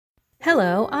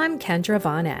Hello, I'm Kendra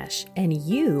Von Esch, and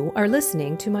you are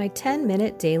listening to my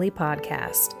 10-minute daily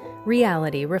podcast,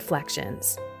 Reality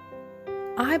Reflections.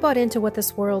 I bought into what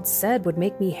this world said would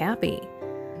make me happy.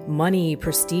 Money,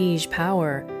 prestige,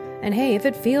 power. And hey, if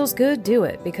it feels good, do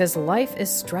it, because life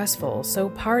is stressful, so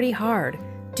party hard.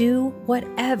 Do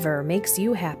whatever makes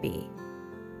you happy.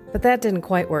 But that didn't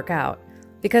quite work out,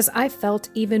 because I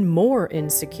felt even more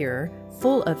insecure,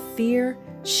 full of fear,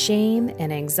 shame,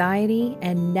 and anxiety,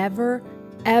 and never,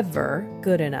 ever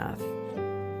good enough.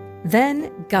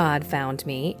 Then God found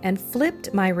me and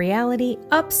flipped my reality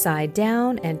upside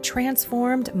down and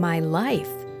transformed my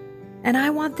life. And I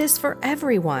want this for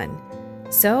everyone.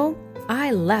 So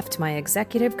I left my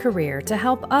executive career to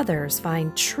help others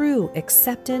find true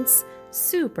acceptance,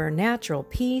 supernatural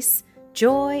peace,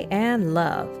 joy, and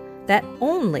love that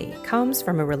only comes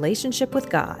from a relationship with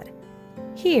God.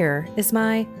 Here is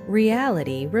my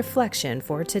reality reflection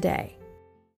for today.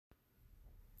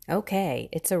 Okay,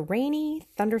 it's a rainy,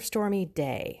 thunderstormy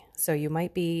day, so you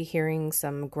might be hearing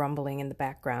some grumbling in the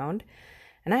background.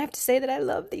 And I have to say that I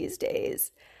love these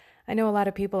days. I know a lot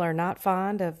of people are not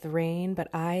fond of the rain, but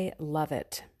I love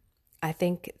it. I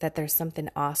think that there's something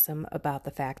awesome about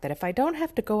the fact that if I don't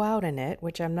have to go out in it,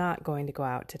 which I'm not going to go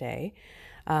out today,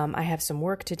 I have some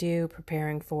work to do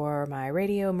preparing for my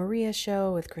Radio Maria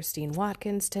show with Christine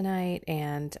Watkins tonight,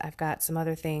 and I've got some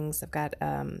other things. I've got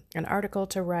an article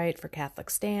to write for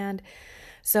Catholic Stand.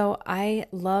 So I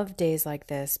love days like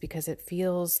this because it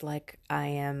feels like I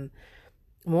am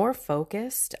more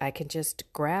focused. I can just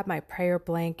grab my prayer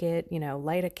blanket,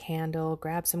 light a candle,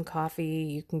 grab some coffee.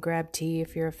 You can grab tea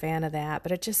if you're a fan of that,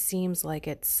 but it just seems like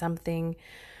it's something,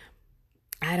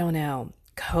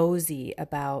 cozy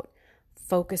about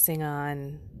focusing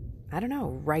on,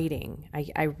 writing.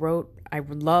 I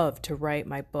love to write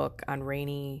my book on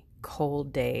rainy,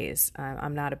 cold days.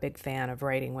 I'm not a big fan of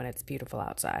writing when it's beautiful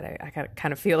outside. I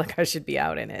kind of feel like I should be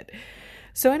out in it.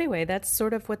 So anyway, that's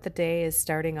sort of what the day is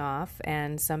starting off.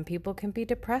 And some people can be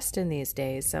depressed in these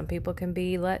days. Some people can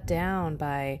be let down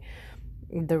by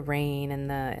the rain and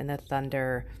the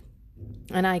thunder.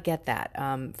 And I get that.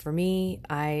 For me,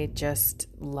 I just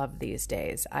love these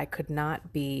days. I could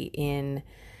not be in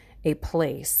a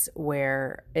place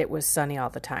where it was sunny all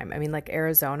the time. I mean, like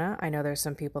Arizona, I know there's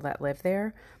some people that live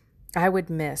there. I would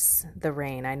miss the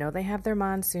rain. I know they have their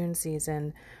monsoon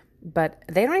season, but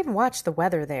they don't even watch the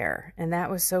weather there. And that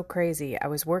was so crazy. I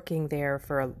was working there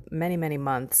for many, many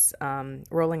months,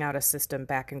 rolling out a system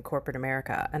back in corporate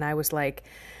America. And I was like,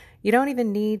 you don't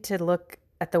even need to look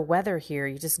at the weather here.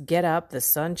 You just get up, the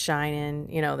sun's shining,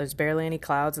 there's barely any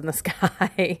clouds in the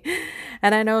sky.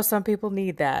 And I know some people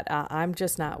need that. I'm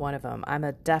just not one of them. I'm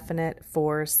a definite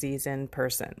 4-season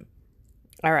person.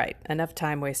 All right, enough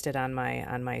time wasted on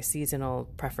my seasonal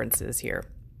preferences here.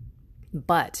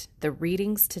 But the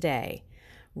readings today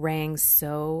rang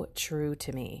so true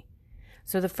to me.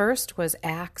 So the first was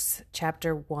Acts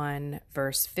chapter 1,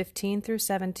 verse 15 through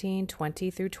 17,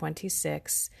 20 through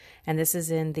 26, and this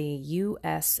is in the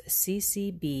usccb.org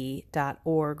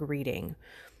reading.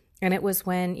 And it was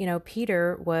when,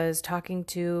 Peter was talking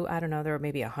to, there were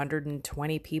maybe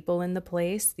 120 people in the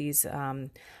place, these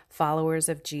followers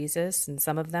of Jesus, and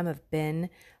some of them have been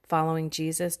following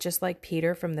Jesus just like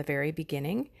Peter from the very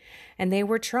beginning. And they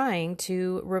were trying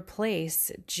to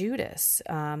replace Judas,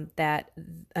 that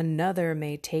another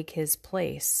may take his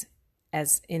place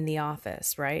as in the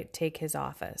office, right? Take his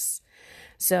office.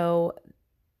 So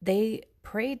they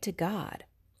prayed to God.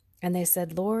 And they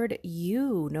said, Lord,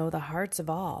 you know the hearts of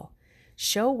all.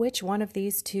 Show which one of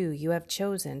these two you have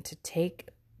chosen to take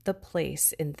the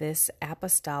place in this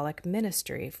apostolic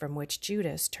ministry from which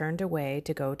Judas turned away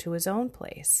to go to his own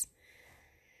place.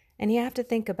 And you have to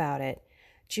think about it.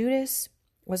 Judas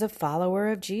was a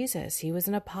follower of Jesus. He was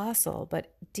an apostle,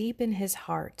 but deep in his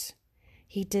heart,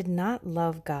 he did not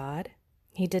love God.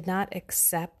 He did not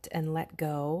accept and let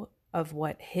go of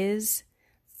what his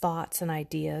thoughts and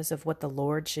ideas of what the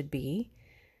Lord should be.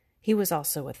 He was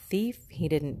also a thief. He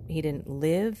didn't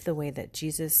live the way that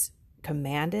Jesus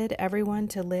commanded everyone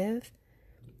to live.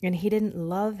 And he didn't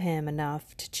love him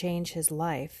enough to change his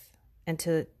life and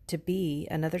to be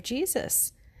another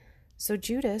Jesus. So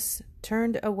Judas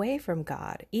turned away from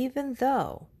God, even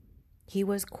though he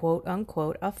was quote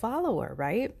unquote a follower,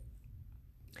 right?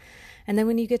 And then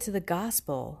when you get to the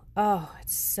gospel,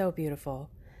 it's so beautiful.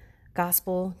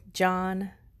 Gospel,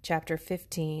 John chapter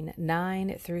 15,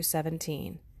 9 through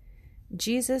 17.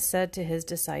 Jesus said to his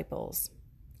disciples,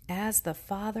 "As the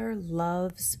Father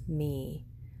loves me,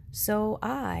 so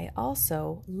I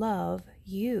also love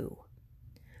you.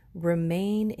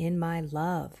 Remain in my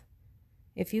love.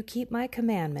 If you keep my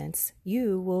commandments,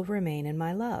 you will remain in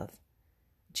my love,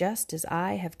 just as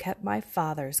I have kept my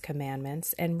Father's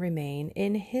commandments and remain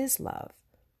in his love.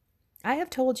 I have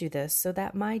told you this so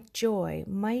that my joy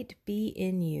might be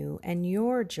in you and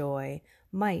your joy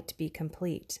might be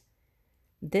complete.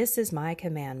 This is my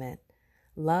commandment: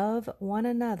 love one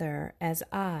another as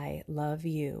I love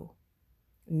you.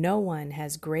 No one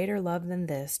has greater love than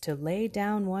this, to lay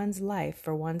down one's life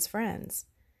for one's friends.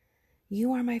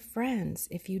 You are my friends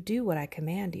if you do what I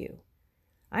command you.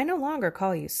 I no longer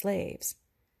call you slaves,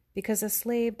 because a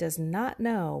slave does not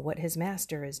know what his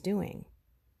master is doing.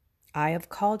 I have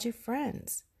called you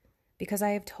friends, because I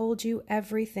have told you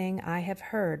everything I have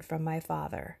heard from my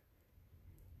Father.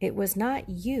 It was not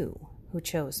you who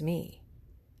chose me,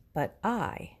 but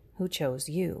I who chose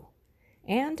you,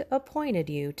 and appointed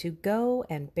you to go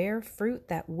and bear fruit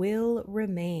that will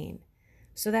remain,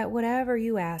 so that whatever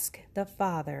you ask the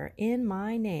Father in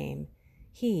my name,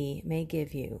 he may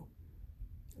give you.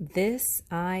 This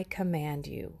I command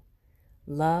you: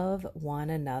 love one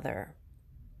another.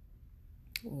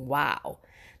 Wow.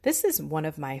 This is one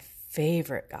of my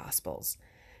favorite Gospels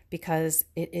because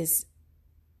it is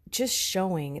just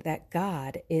showing that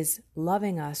God is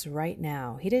loving us right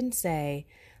now. He didn't say,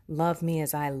 love me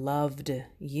as I loved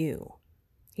you.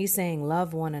 He's saying,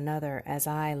 love one another as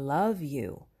I love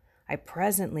you. I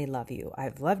presently love you.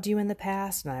 I've loved you in the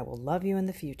past and I will love you in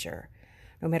the future.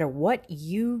 No matter what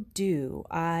you do,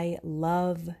 I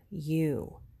love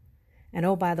you. And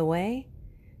oh, by the way,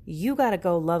 you got to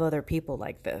go love other people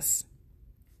like this,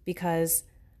 because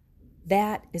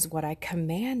that is what I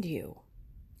command you.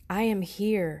 I am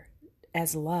here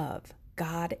as love.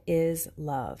 God is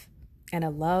love, and a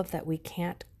love that we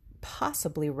can't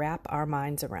possibly wrap our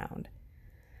minds around.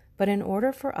 But in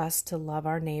order for us to love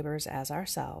our neighbors as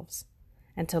ourselves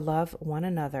and to love one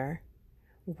another,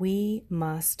 we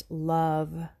must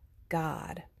love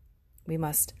God. We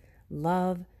must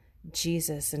love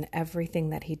Jesus and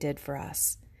everything that he did for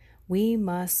us. We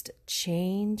must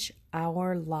change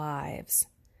our lives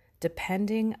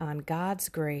depending on God's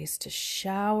grace to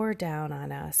shower down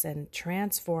on us and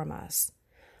transform us,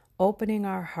 opening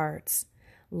our hearts,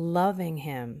 loving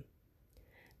him,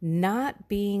 not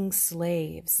being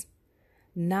slaves,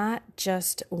 not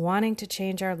just wanting to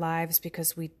change our lives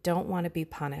because we don't want to be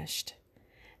punished.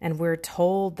 And we're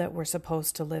told that we're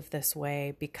supposed to live this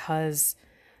way because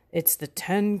it's the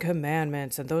 10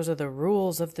 Commandments and those are the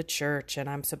rules of the church and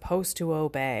I'm supposed to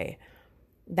obey.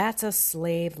 That's a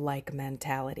slave-like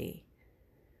mentality.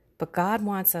 But God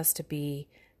wants us to be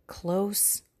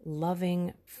close,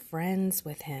 loving friends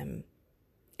with him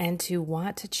and to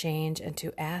want to change and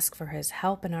to ask for his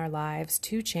help in our lives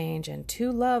to change and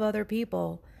to love other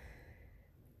people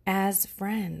as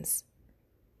friends.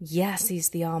 Yes, he's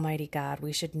the Almighty God.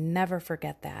 We should never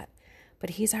forget that.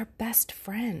 But he's our best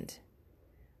friend.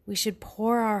 We should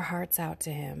pour our hearts out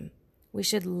to him. We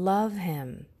should love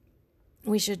him.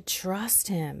 We should trust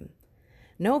him.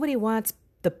 Nobody wants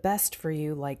the best for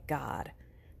you like God.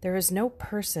 There is no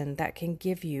person that can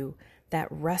give you that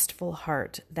restful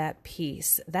heart, that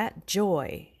peace, that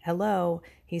joy. Hello,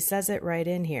 he says it right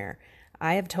in here.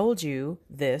 I have told you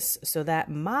this so that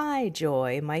my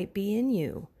joy might be in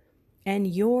you and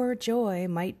your joy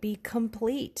might be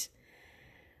complete.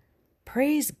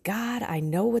 Praise God, I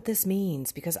know what this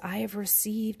means because I have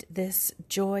received this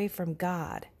joy from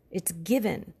God. It's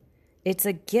given. It's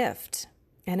a gift,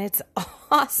 and it's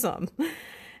awesome.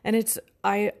 And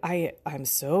I'm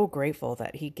so grateful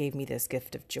that he gave me this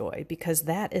gift of joy, because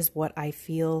that is what I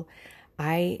feel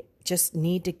I just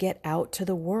need to get out to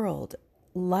the world.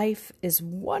 Life is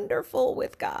wonderful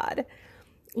with God.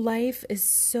 Life is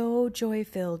so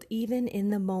joy-filled, even in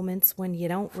the moments when you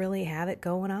don't really have it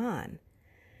going on.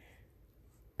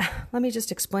 Let me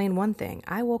just explain one thing.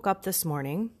 I woke up this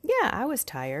morning. Yeah, I was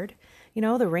tired. You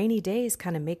know, the rainy days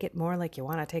kind of make it more like you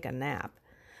want to take a nap.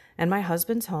 And my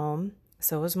husband's home.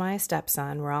 So is my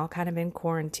stepson. We're all kind of in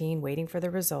quarantine, waiting for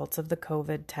the results of the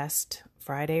COVID test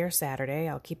Friday or Saturday.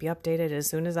 I'll keep you updated as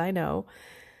soon as I know.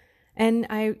 And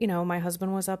my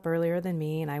husband was up earlier than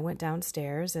me, and I went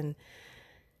downstairs and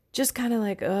just kind of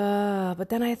like, but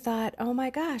then I thought, oh my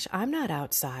gosh, I'm not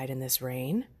outside in this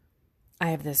rain. I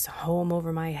have this home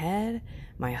over my head.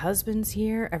 My husband's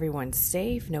here. Everyone's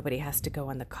safe. Nobody has to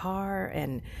go in the car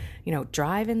and,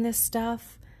 drive in this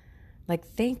stuff. Like,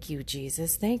 thank you,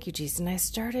 Jesus. Thank you, Jesus. And I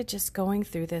started just going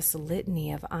through this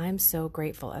litany of I'm so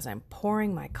grateful as I'm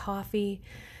pouring my coffee,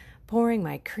 pouring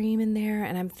my cream in there.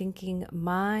 And I'm thinking,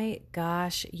 my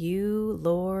gosh, you,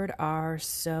 Lord, are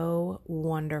so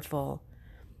wonderful.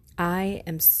 I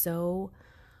am so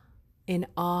in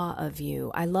awe of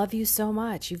you. I love you so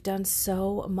much. You've done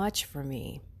so much for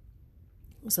me.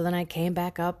 So then I came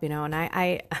back up, and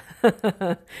I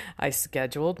I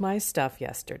scheduled my stuff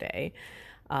yesterday.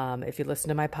 If you listened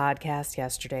to my podcast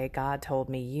yesterday, God told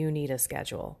me you need a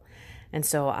schedule. And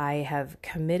so I have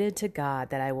committed to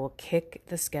God that I will kick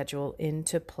the schedule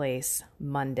into place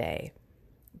Monday,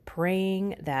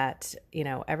 praying that,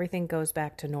 everything goes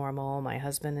back to normal. My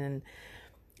husband and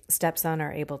stepson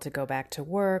are able to go back to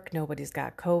work. Nobody's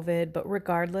got COVID. But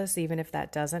regardless, even if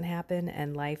that doesn't happen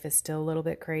and life is still a little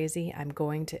bit crazy, I'm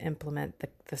going to implement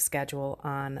the schedule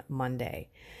on Monday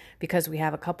because we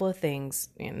have a couple of things,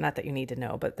 not that you need to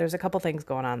know, but there's a couple things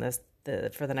going on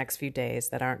for the next few days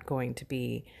that aren't going to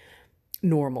be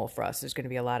normal for us. There's going to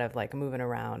be a lot of like moving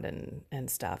around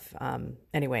and stuff.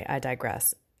 Anyway, I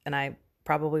digress. And I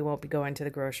probably won't be going to the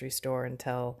grocery store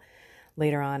until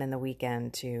later on in the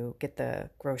weekend to get the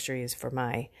groceries for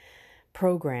my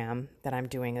program that I'm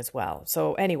doing as well.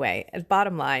 So anyway,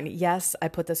 bottom line, yes, I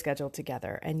put the schedule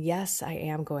together and yes, I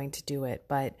am going to do it.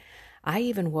 But I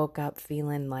even woke up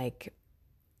feeling like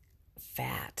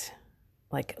fat,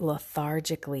 like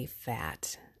lethargically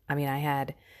fat. I mean, I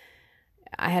had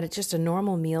just a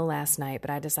normal meal last night, but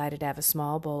I decided to have a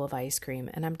small bowl of ice cream.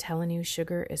 And I'm telling you,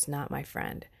 sugar is not my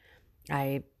friend.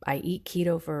 I eat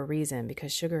keto for a reason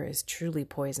because sugar is truly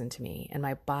poison to me. And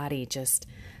my body just,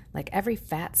 like every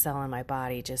fat cell in my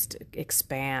body just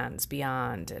expands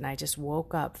beyond. And I just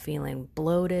woke up feeling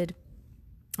bloated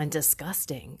and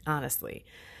disgusting, honestly.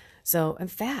 So I'm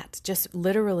fat, just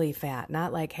literally fat,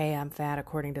 not like, hey, I'm fat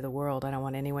according to the world. I don't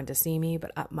want anyone to see me.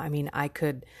 But I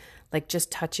could, like,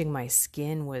 just touching my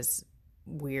skin was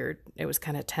weird. It was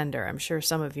kind of tender. I'm sure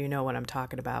some of you know what I'm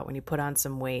talking about when you put on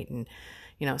some weight and,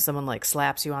 someone like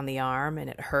slaps you on the arm and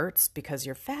it hurts because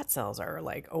your fat cells are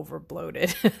like over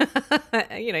bloated.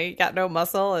 You got no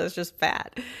muscle. It's just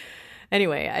fat.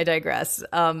 Anyway, I digress.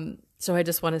 So I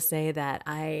just want to say that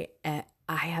I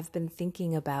have been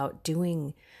thinking about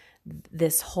doing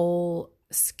this whole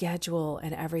schedule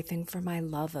and everything for my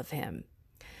love of him,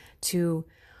 to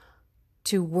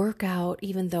work out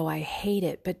even though I hate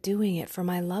it, but doing it for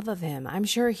my love of him. I'm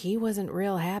sure he wasn't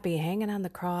real happy hanging on the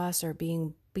cross or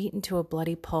being beaten to a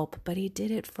bloody pulp, but he did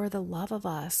it for the love of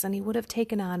us, and he would have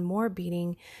taken on more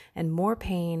beating and more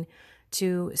pain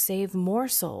to save more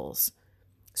souls.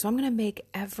 So I'm going to make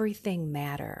everything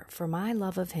matter for my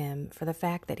love of him, for the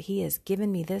fact that he has given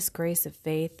me this grace of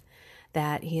faith,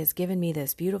 that he has given me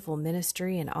this beautiful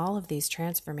ministry and all of these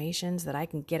transformations that I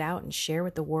can get out and share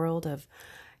with the world of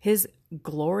his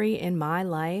glory in my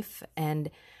life.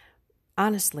 And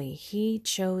honestly, he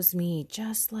chose me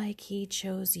just like he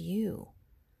chose you.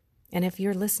 And if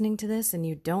you're listening to this and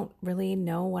you don't really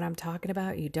know what I'm talking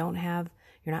about, you're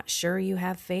not sure you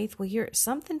have faith, well,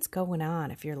 something's going on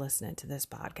if you're listening to this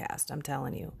podcast. I'm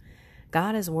telling you,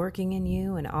 God is working in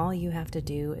you, and all you have to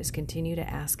do is continue to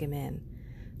ask him in.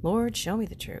 Lord, show me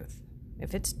the truth.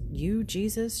 If it's you,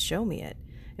 Jesus, show me it.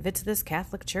 If it's this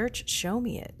Catholic Church, show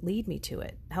me it. Lead me to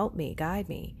it. Help me, guide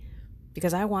me,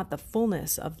 because I want the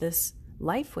fullness of this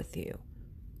life with you.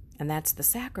 And that's the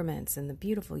sacraments and the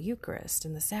beautiful Eucharist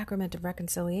and the sacrament of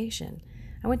reconciliation.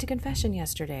 I went to confession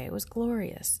yesterday. It was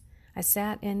glorious. I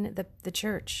sat in the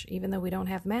church. Even though we don't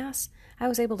have Mass, I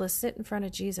was able to sit in front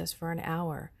of Jesus for an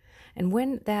hour. And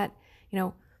when that,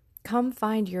 come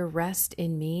find your rest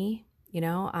in me,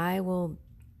 I will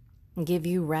give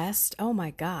you rest. Oh my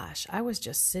gosh, I was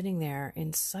just sitting there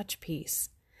in such peace.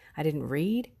 I didn't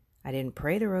read. I didn't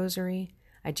pray the rosary.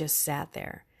 I just sat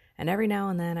there. And every now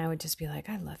and then I would just be like,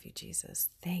 I love you, Jesus.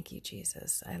 Thank you,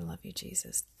 Jesus. I love you,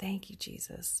 Jesus. Thank you,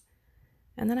 Jesus.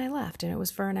 And then I left, and it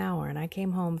was for an hour, and I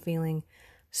came home feeling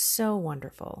so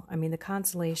wonderful. I mean, the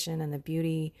consolation and the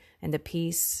beauty and the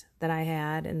peace that I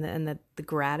had, and the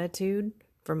gratitude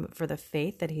for the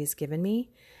faith that he's given me,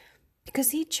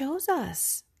 because he chose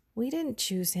us. We didn't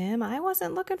choose him. I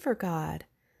wasn't looking for God.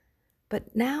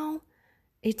 But now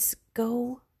it's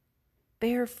go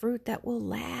bear fruit that will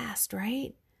last,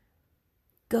 right?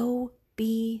 Go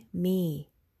be me.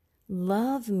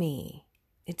 Love me.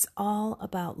 It's all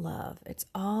about love. It's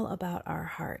all about our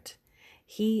heart.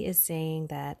 He is saying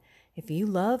that if you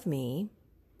love me,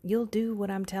 you'll do what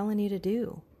I'm telling you to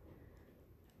do.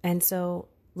 And so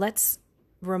let's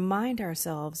remind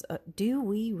ourselves, do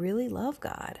we really love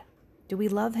God? Do we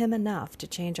love him enough to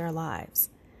change our lives?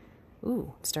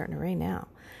 Ooh, it's starting to rain now.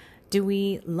 Do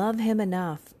we love him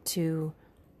enough to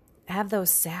have those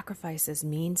sacrifices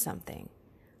mean something?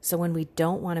 So when we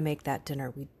don't want to make that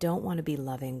dinner, we don't want to be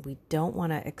loving, we don't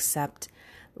want to accept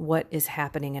what is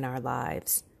happening in our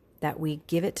lives, that we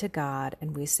give it to God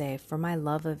and we say, for my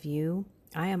love of you,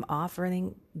 I am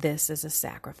offering this as a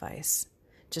sacrifice,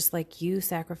 just like you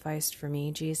sacrificed for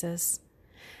me, Jesus.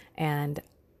 And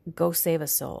go save a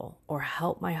soul, or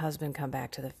help my husband come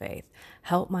back to the faith,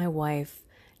 help my wife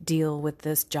deal with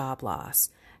this job loss,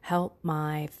 help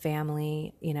my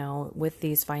family, with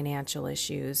these financial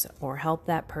issues, or help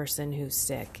that person who's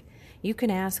sick. You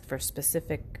can ask for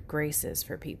specific graces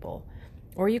for people,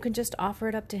 or you can just offer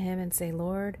it up to him and say,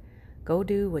 Lord, go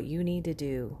do what you need to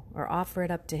do, or offer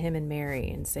it up to him and Mary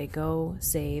and say, go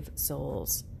save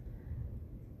souls.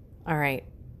 All right,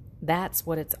 that's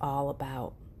what it's all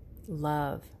about.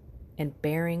 Love and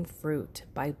bearing fruit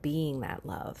by being that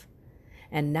love,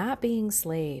 and not being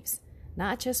slaves,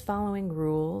 not just following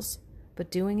rules,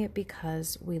 but doing it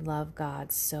because we love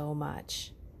God so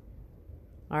much.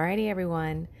 Alrighty,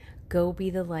 everyone, go be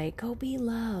the light, go be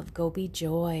love, go be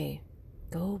joy,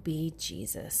 go be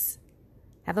Jesus.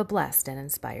 Have a blessed and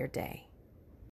inspired day.